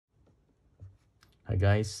Hi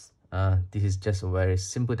guys, this is just a very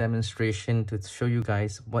simple demonstration to show you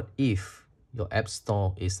guys what if your app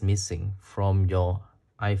store is missing from your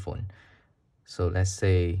iPhone. So let's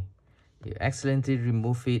say you accidentally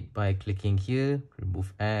remove it by clicking here,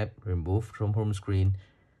 remove app, remove from home screen.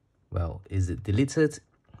 Well, is it deleted?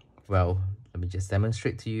 Well, let me just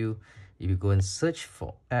demonstrate to you. If you go and search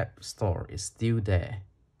for app store, it's still there.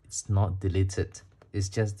 It's not deleted. It's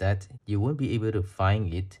just that you won't be able to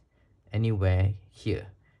find it anywhere here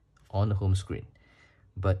on the home screen.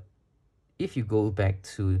 But if you go back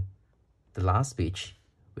to the last page,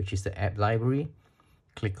 which is the app library,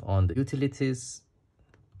 click on the utilities,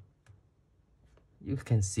 you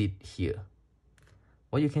can see it here.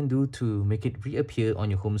 What you can do to make it reappear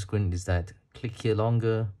on your home screen is that click here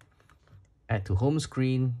longer, add to home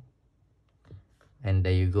screen, and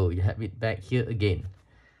there you go, you have it back here again.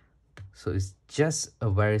 So it's just a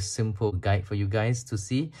very simple guide for you guys to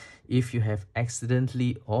see if you have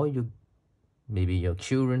accidentally, or maybe your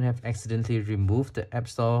children have accidentally removed the app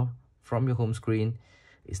store from your home screen.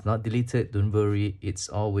 It's not deleted, don't worry, it's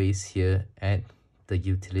always here at the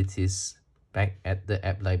utilities, back at the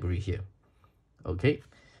app library here. Okay,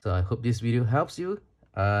 so I hope this video helps you.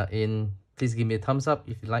 Please give me a thumbs up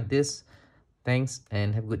if you like this. Thanks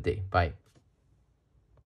and have a good day. Bye.